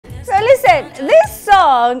But this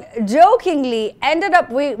song, jokingly, ended up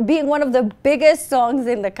being one of the biggest songs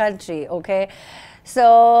in the country, okay?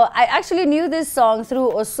 So I actually knew this song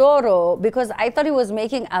through Osoro because I thought he was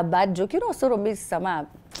making a bad joke. You know, Osoro makes some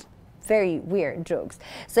very weird jokes.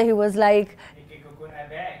 So he was like,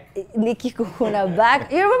 Nikikukuna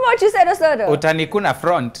back. You remember what you said, Osoro? Utanikuna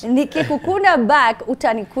front. Nikikukuna back,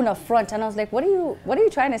 utanikuna front. And I was like, what are you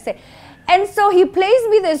trying to say? And so he plays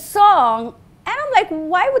me this song, and I'm like,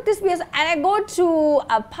 why would this be a song? And I go to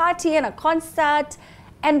a party and a concert,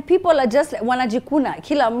 and people are just like, wanajikuna,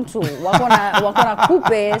 kila mtu, wakona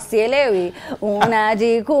kupe, sielewi,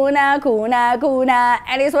 unajikuna, kuna.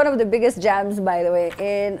 And it's one of the biggest jams, by the way,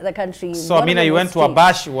 in the country. So, Amina, you went to a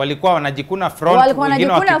bash, walikuwa wanajikuna front,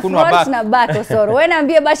 wengine wakikunwa back. Na back, Osoro. When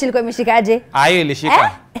ambia bash ilikuwa imeshikaje? Ayo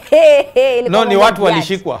ilishika. No, ni watu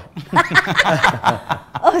walishikwa.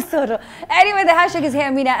 Osoro. Anyway, the hashtag is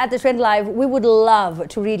Amina at the Trend Live. We would love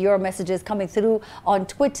to read your messages coming through on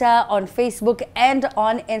Twitter, on Facebook, and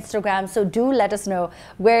on Instagram. So do let us know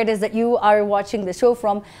where it is that you are watching the show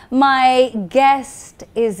from. My guest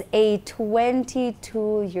is a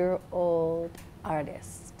 22-year-old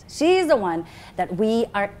artist. She's the one that we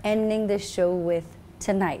are ending the show with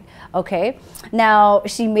tonight, okay? Now,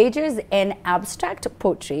 she majors in abstract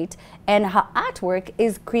portrait, and her artwork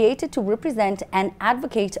is created to represent and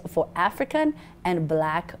advocate for African and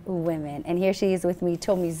Black women. And here she is with me,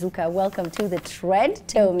 Tomizuka. Welcome to the Trend,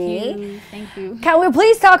 Tomi. Thank you. Can we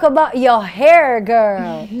please talk about your hair,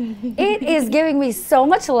 girl? It is giving me so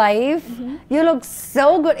much life. You look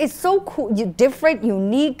so good. It's so cool. You're different,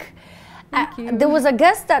 unique. There was a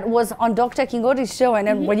guest that was on Dr. Kingoti's show, and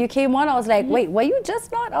then when you came on, I was like, wait, were you just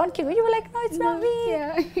not on Kingoti? You were like, no, it's not me.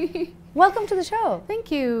 Yeah. Welcome to the show. Thank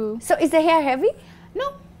you. So is the hair heavy?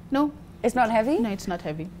 No. It's not heavy? No, it's not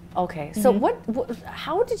heavy. Okay. So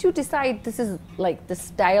how did you decide this is like the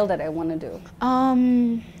style that I want to do?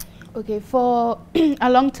 Okay, for a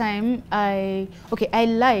long time, I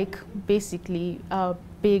like basically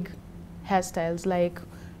big hairstyles, like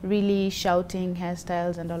really shouting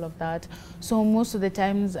hairstyles and all of that. So most of the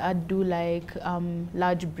times I do like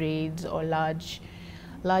large braids or large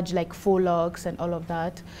like faux locks and all of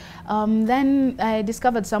that. Then I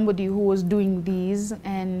discovered somebody who was doing these,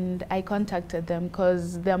 and I contacted them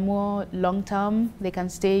because they're more long-term. They can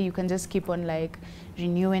stay. You can just keep on like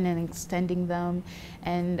renewing and extending them,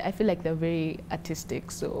 and I feel like they're very artistic.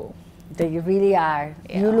 So they really are.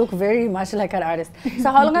 Yeah. You look very much like an artist. So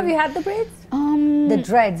how long have you had the braids? The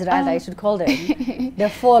dreads, rather, I should call them. The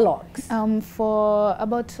faux locks. For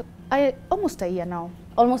about almost a year now.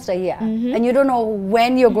 Almost a year. And you don't know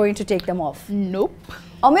when you're going to take them off? Nope.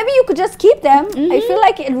 Or maybe you could just keep them. I feel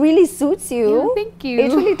like it really suits you. Yeah, thank you.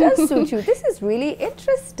 It really does suit you. This is really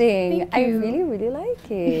interesting. Thank I you. really, really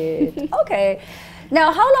like it. Okay.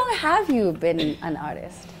 Now, how long have you been an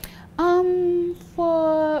artist?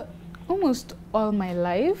 For almost all my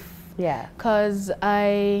life. Yeah. Because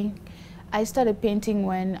I started painting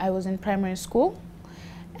when I was in primary school.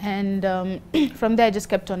 And from there, I just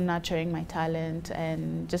kept on nurturing my talent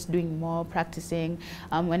and just doing more practicing.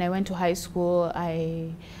 When I went to high school,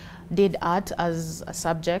 I did art as a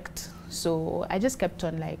subject. So I just kept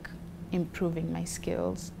on like improving my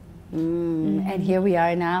skills. And here we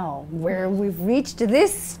are now, where we've reached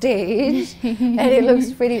this stage, and it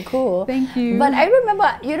looks pretty cool. Thank you. But I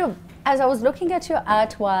remember, you know, as I was looking at your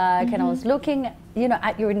artwork and I was looking, you know,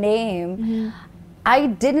 at your name, I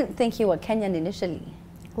didn't think you were Kenyan initially.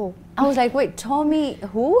 Oh. I was like, wait, Tommy,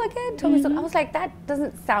 who again? Tomizuka. I was like, that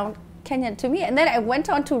doesn't sound Kenyan to me. And then I went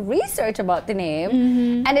on to research about the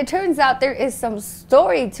name, and it turns out there is some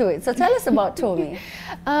story to it. So tell us about Tomi.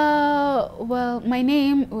 Well, my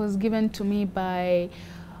name was given to me by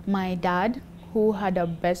my dad, who had a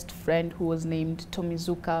best friend who was named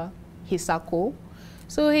Tomizuka Hisako.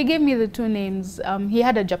 So he gave me the two names. He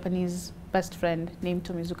had a Japanese best friend named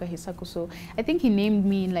Tomizuka Hisako. So I think he named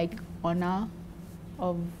me in like honor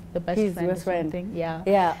of the best friend or something. Yeah.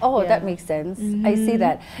 Yeah. Oh, Yeah. that makes sense. I see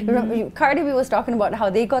that. Remember, Cardi B was talking about how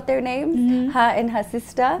they got their names, her and her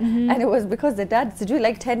sister, and it was because the dads do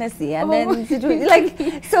like Tennessee, and then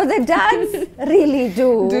like so the dads really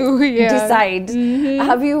do decide.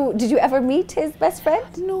 Did you ever meet his best friend?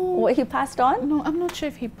 No. What, he passed on? No, I'm not sure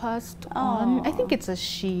if he passed on. I think it's a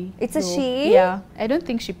she. It's a she? Yeah. I don't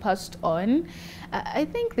think she passed on. I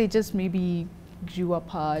think they just maybe grew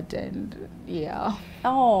apart, and yeah.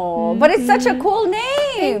 Oh, but it's such a cool name.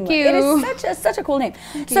 Thank you. It is such a cool name.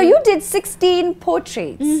 So you did 16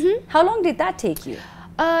 portraits. How long did that take you?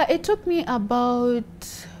 It took me about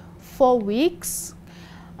 4 weeks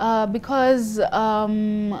because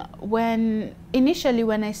initially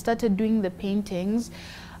when I started doing the paintings,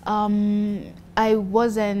 I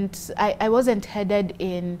wasn't headed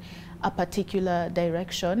in a particular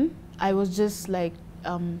direction. I was just like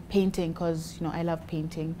painting because, you know, I love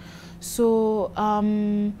painting. So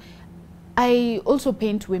I also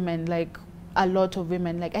paint women, like a lot of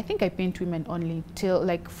women. Like I think I paint women only till,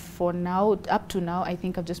 like, for now, up to now, I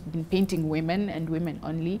think I've just been painting women and women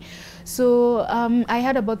only. So I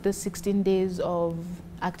heard about the 16 days of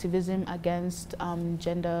activism against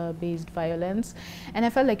gender-based violence, and I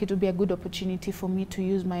felt like it would be a good opportunity for me to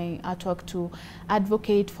use my artwork to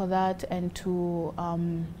advocate for that and to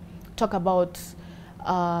talk about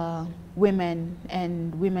women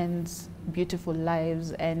and women's beautiful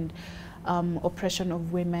lives and oppression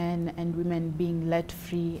of women and women being let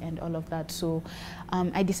free and all of that. So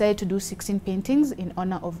I decided to do 16 paintings in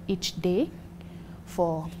honor of each day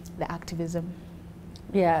for the activism.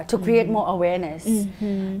 Yeah, to create more awareness.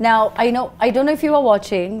 Now, I don't know if you were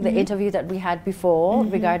watching the interview that we had before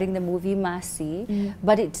regarding the movie Masi,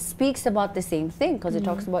 but it speaks about the same thing because it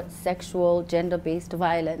talks about sexual, gender-based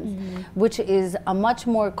violence, which is a much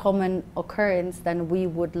more common occurrence than we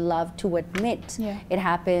would love to admit. Yeah. It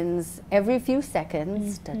happens every few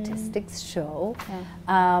seconds, statistics show,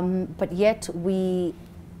 but yet we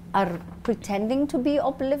are pretending to be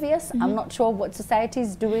oblivious. I'm not sure what society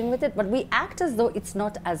is doing with it, but we act as though it's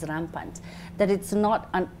not as rampant, that it's not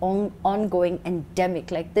an ongoing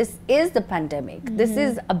endemic. Like, this is the pandemic. This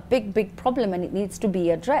is a big, big problem and it needs to be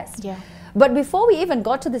addressed. Yeah. But before we even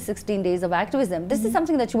got to the 16 days of activism, this is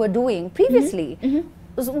something that you were doing previously.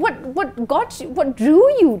 So what drew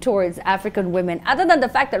you towards African women, other than the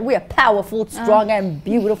fact that we are powerful, strong, and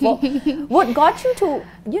beautiful? What got you to,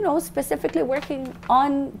 you know, specifically working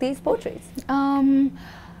on these portraits?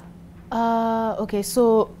 Okay,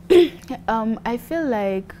 so I feel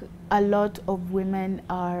like a lot of women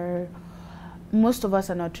most of us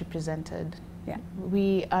are not represented. Yeah.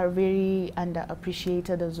 We are very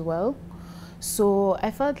underappreciated as well. So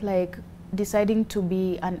I felt like deciding to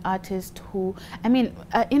be an artist who, I mean,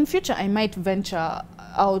 in future I might venture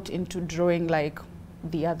out into drawing like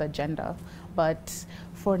the other gender, but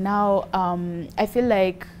for now I felt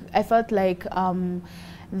like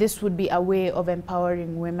this would be a way of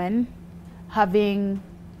empowering women. Having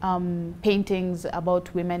paintings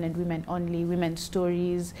about women and women only, women's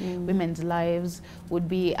stories, women's lives would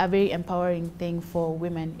be a very empowering thing for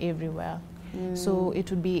women everywhere. So it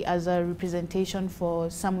would be as a representation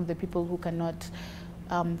for some of the people who cannot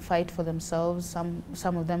fight for themselves,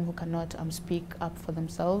 some of them who cannot speak up for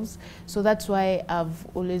themselves. So that's why I've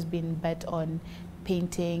always been bet on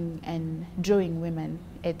painting and drawing women.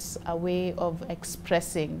 It's a way of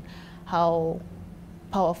expressing how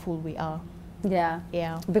powerful we are. Yeah.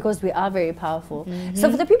 Yeah. Because we are very powerful.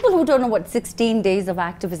 So for the people who don't know what 16 days of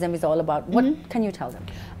activism is all about, what can you tell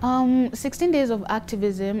them? 16 days of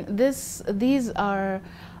activism, these are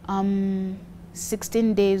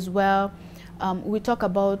 16 days where we talk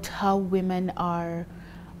about how women are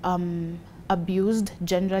abused,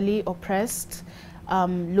 generally oppressed,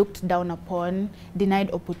 looked down upon,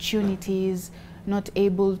 denied opportunities, not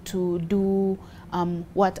able to do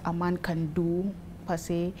what a man can do, per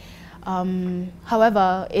se.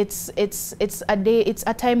 However, it's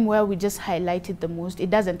a time where we just highlight it the most. It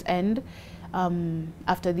doesn't end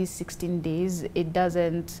after these 16 days. It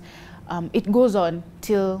doesn't. It goes on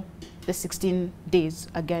till the 16 days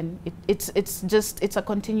again. It's a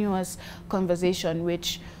continuous conversation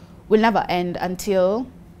which will never end until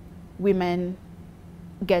women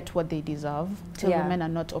get what they deserve, till women are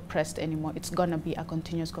not oppressed anymore. It's gonna be a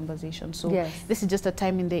continuous conversation. So this is just a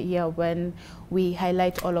time in the year when we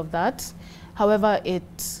highlight all of that. However,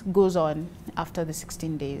 it goes on after the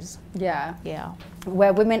 16 days. Yeah. Yeah.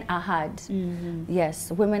 Where women are heard.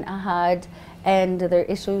 Yes, women are heard and their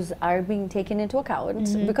issues are being taken into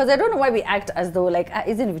account. Because I don't know why we act as though like,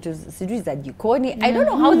 isn't it I don't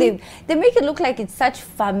know how they make it look like it's such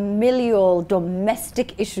familial,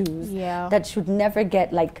 domestic issues that should never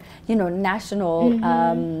get like, you know, national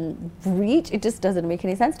reach. It just doesn't make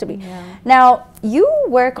any sense to me. Now, you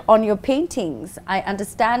work on your paintings. I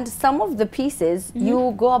understand some of the pieces,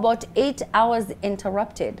 you go about 8 hours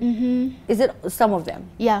uninterrupted. Is it some of them?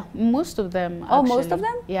 Yeah, most of them. Oh, actually. most of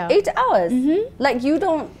them? Yeah. 8 hours? Like you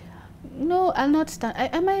don't... No, I'll not stand.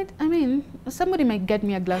 I mean, somebody might get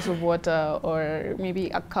me a glass of water or maybe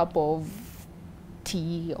a cup of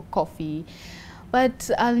tea or coffee, but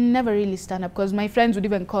I'll never really stand up because my friends would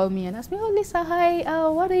even call me and ask me, oh, Lisa, hi,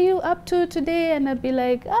 what are you up to today? And I'd be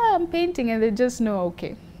like, I'm painting, and they just know,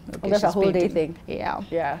 okay. That's a whole day thing. Yeah.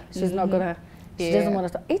 Yeah, she's not gonna She doesn't want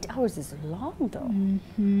to talk. 8 hours is long, though.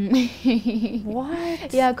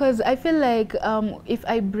 What? Yeah, because I feel like if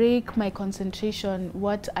I break my concentration,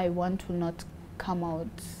 what I want will not come out.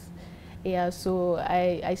 Yeah, so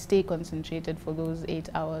I stay concentrated for those 8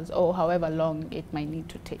 hours or however long it might need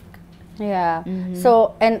to take. Yeah.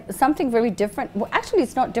 So, and something very different. Well, actually,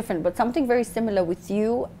 it's not different, but something very similar with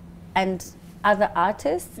you and other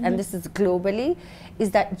artists, and this is globally,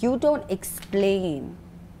 is that you don't explain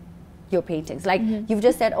your paintings. Like you've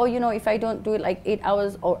just said, oh, you know, if I don't do it like 8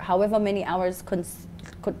 hours or however many hours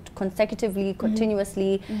consecutively,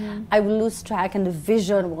 continuously, I will lose track and the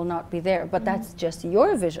vision will not be there. But that's just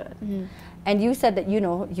your vision. And you said that, you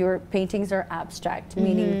know, your paintings are abstract,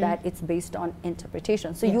 meaning that it's based on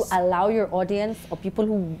interpretation. So you allow your audience or people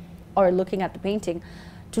who are looking at the painting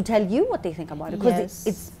to tell you what they think about it,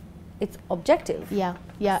 because it's objective. Yeah,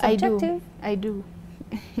 Subjective. I do.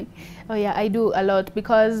 Oh yeah, I do a lot,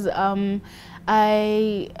 because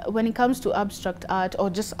when it comes to abstract art or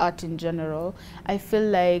just art in general, I feel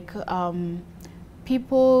like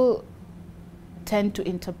people tend to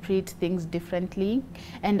interpret things differently,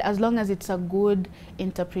 and as long as it's a good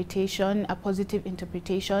interpretation, a positive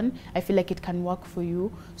interpretation, I feel like it can work for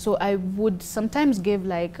you. So I would sometimes give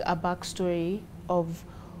like a backstory of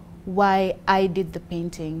why I did the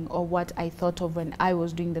painting or what I thought of when I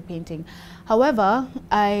was doing the painting. However,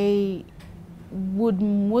 I would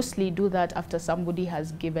mostly do that after somebody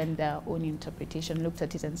has given their own interpretation, looked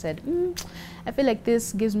at it and said, I feel like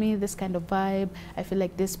this gives me this kind of vibe, I feel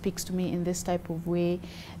like this speaks to me in this type of way.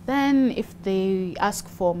 Then if they ask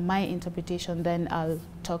for my interpretation, then I'll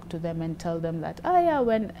talk to them and tell them that, oh yeah,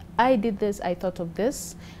 when I did this, I thought of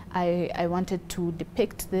this, I wanted to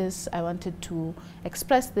depict this, I wanted to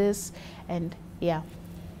express this, and yeah.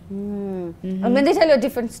 And then they tell you a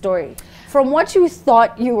different story from what you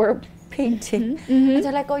thought you were painting. And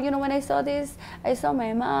they're like, oh, you know, when I saw this, I saw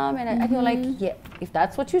my mom, and you're like, yeah, if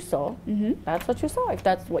that's what you saw, that's what you saw. If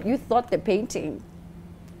that's what you thought the painting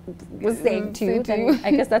was saying to you, then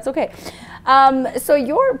I guess that's okay. So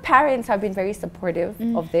your parents have been very supportive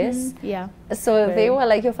of this. Yeah. So they were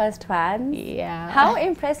like your first fans. Yeah. How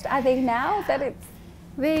impressed are they now that it's?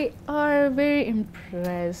 They are very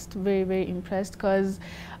impressed, very, very impressed, because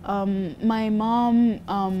my mom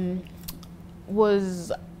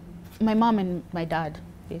and my dad,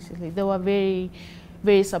 basically, they were very,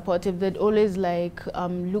 very supportive. They'd always like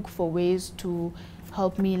look for ways to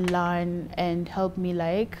help me learn and help me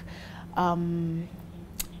like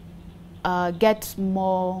get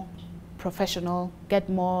more professional, get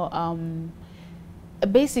more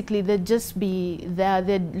basically they'd just be there.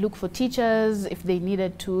 They'd look for teachers if they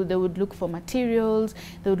needed to. They would look for materials,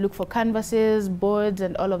 they would look for canvases, boards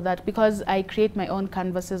and all of that. Because I create my own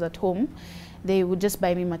canvases at home, they would just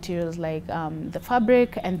buy me materials like the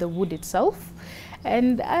fabric and the wood itself,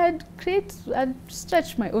 and I'd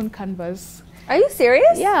stretch my own canvas. Are you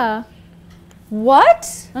serious? Yeah.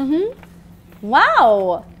 What?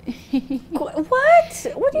 Wow. What?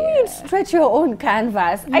 What do you mean stretch your own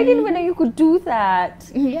canvas? I didn't even know you could do that.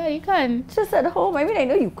 Yeah, you can. Just at home. I mean, I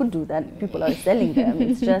know you could do that. People are selling them.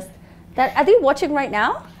 It's just that. Are they watching right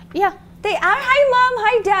now? Yeah. They are. Hi, Mom.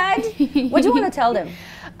 Hi, Dad. What do you want to tell them?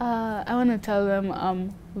 I want to tell them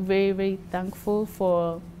I'm very, very thankful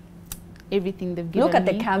for everything they've given me. Look at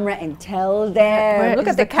the camera and tell them. Look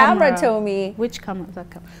at the camera, Tomi. Which camera? That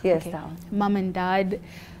camera. Yes, okay. that one. Mom and Dad,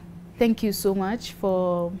 thank you so much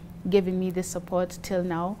for giving me this support till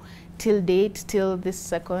now, till date, till this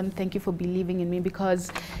second. Thank you for believing in me, because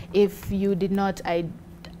if you did not, I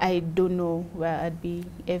don't know where I'd be.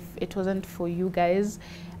 If it wasn't for you guys,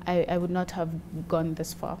 I would not have gone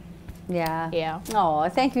this far. Yeah. Yeah. Oh,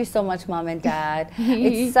 thank you so much, Mom and Dad.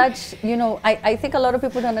 It's such, you know, I think a lot of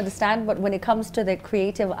people don't understand, but when it comes to the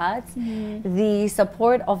creative arts, the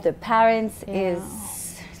support of the parents is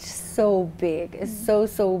so big. It's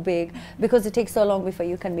so big, because it takes so long before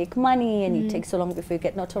you can make money, and it takes so long before you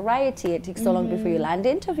get notoriety. It takes so long before you land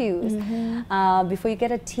interviews, before you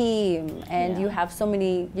get a team, and you have so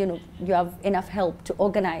many, you know, you have enough help to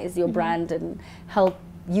organize your brand and help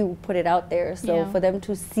you put it out there. So for them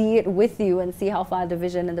to see it with you and see how far the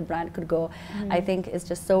vision and the brand could go, I think is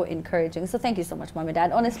just so encouraging. So thank you so much, Mom and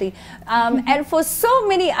Dad, honestly. And for so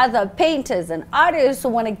many other painters and artists who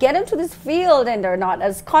want to get into this field and they're not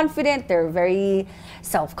as confident, they're very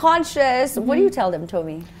self-conscious, what do you tell them,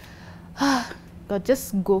 Tomi? God,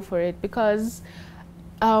 just go for it, because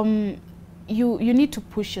you need to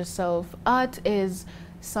push yourself. Art is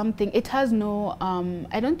something, it has no,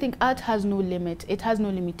 I don't think art has no limit, it has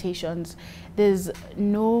no limitations. There's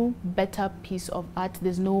no better piece of art,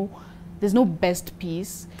 there's no there's no best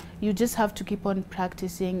piece. You just have to keep on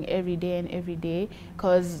practicing every day,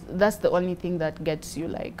 because that's the only thing that gets you,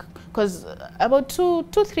 like, because about 3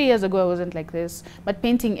 years ago I wasn't like this, but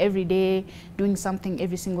painting every day, doing something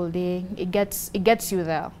every single day, it gets you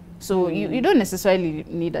there. So you don't necessarily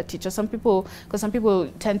need a teacher. Some people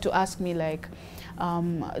tend to ask me like,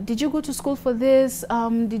 did you go to school for this?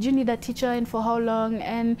 Did you need a teacher, and for how long?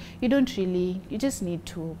 And you don't really. You just need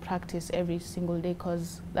to practice every single day,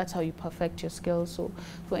 because that's how you perfect your skills. So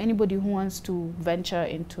for anybody who wants to venture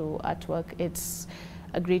into artwork, it's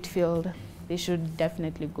a great field. They should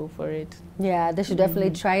definitely go for it. Yeah, they should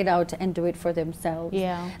definitely try it out and do it for themselves.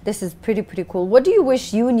 Yeah. This is pretty cool. What do you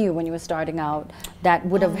wish you knew when you were starting out that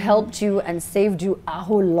would have helped you and saved you a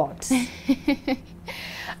whole lot?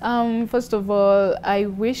 First of all, I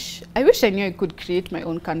wish I knew I could create my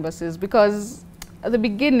own canvases, because at the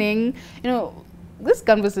beginning, you know, these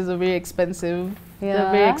canvases are very expensive. Yeah.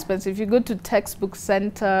 They're very expensive. If you go to textbook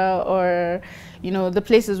center, or, you know, the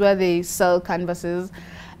places where they sell canvases,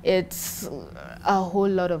 it's a whole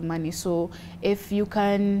lot of money. So if you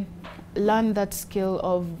can learn that skill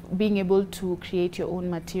of being able to create your own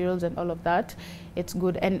materials and all of that, it's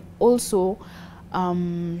good. And also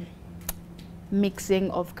mixing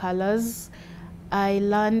of colors. I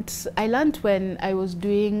learned when I was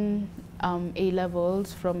doing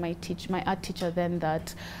A-levels from my art teacher then,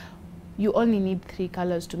 that you only need 3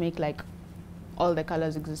 colors to make like all the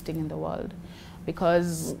colors existing in the world.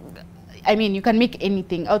 Because I mean, you can make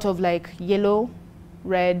anything out of like yellow,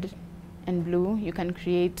 red, and blue. You can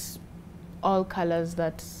create all colors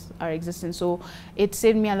that are existing. So it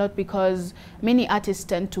saved me a lot, because many artists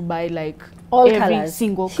tend to buy like every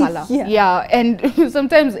single color. Yeah, and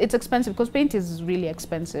sometimes it's expensive, because paint is really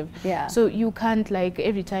expensive. Yeah. So you can't, like,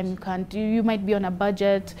 every time you might be on a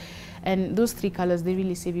budget, and those 3 colors, they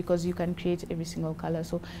really save, because you can create every single color.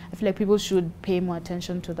 So I feel like people should pay more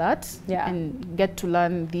attention to that. Yeah. And get to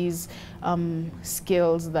learn these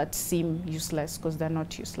skills that seem useless, because they're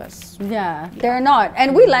not useless. Yeah, they're not.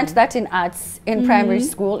 And we learned that in arts in primary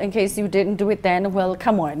school. In case you didn't do it then, well,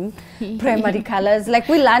 come on. Primary colors, like,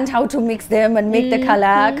 we learned how to mix them and make the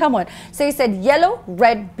color. Come on. So you said yellow,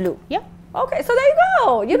 red, blue. Yeah. Okay, so there you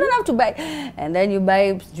go. You don't have to buy, and then you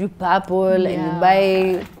buy purple, and you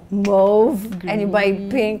buy mauve, and you buy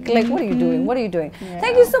pink. Like, what are you doing? What are you doing? Yeah.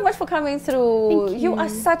 Thank you so much for coming through. You are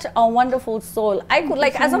such a wonderful soul. I could,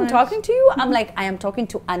 like, as I'm talking to you, I'm like, I am talking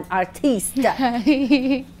to an artist.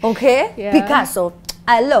 Okay? Yeah. Picasso.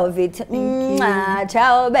 I love it. Mwah,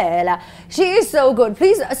 ciao, Bella. She is so good.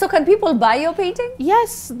 Please, so can people buy your painting?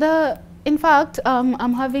 Yes, in fact,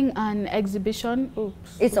 I'm having an exhibition.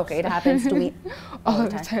 Oops. It's okay, it happens to me all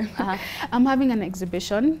the time. I'm having an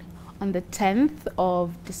exhibition on the 10th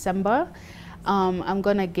of December. I'm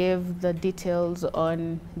gonna give the details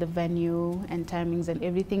on the venue and timings and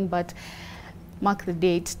everything, but mark the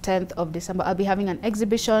date, 10th of December. I'll be having an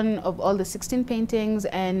exhibition of all the 16 paintings,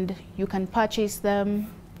 and you can purchase them.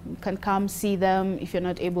 You can come see them if you're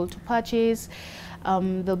not able to purchase.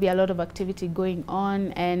 There'll be a lot of activity going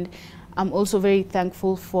on, and I'm also very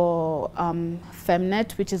thankful for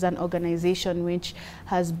Femnet, which is an organization which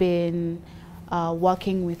has been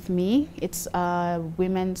working with me. It's a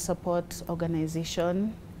women's support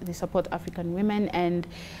organization. They support African women, and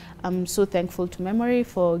I'm so thankful to Memory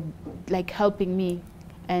for, like, helping me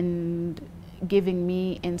and giving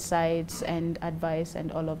me insights and advice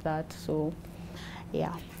and all of that. So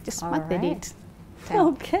yeah, just mark the date.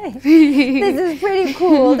 Okay. This is pretty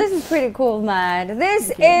cool. This is pretty cool, man.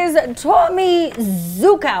 This is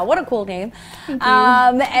Tomizuka. What a cool name.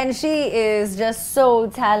 And she is just so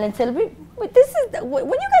talented. But this is, when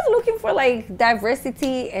you guys are looking for like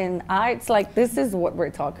diversity in arts, like, this is what we're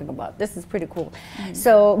talking about. This is pretty cool.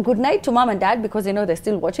 So good night to mom and dad, because I know they're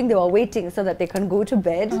still watching. They were waiting so that they can go to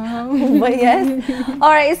bed. But yes.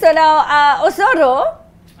 All right. So now, Osoro,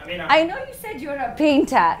 I know you said you're a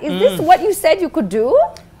painter. Is this what you said you could do?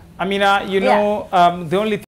 I mean, you know, the only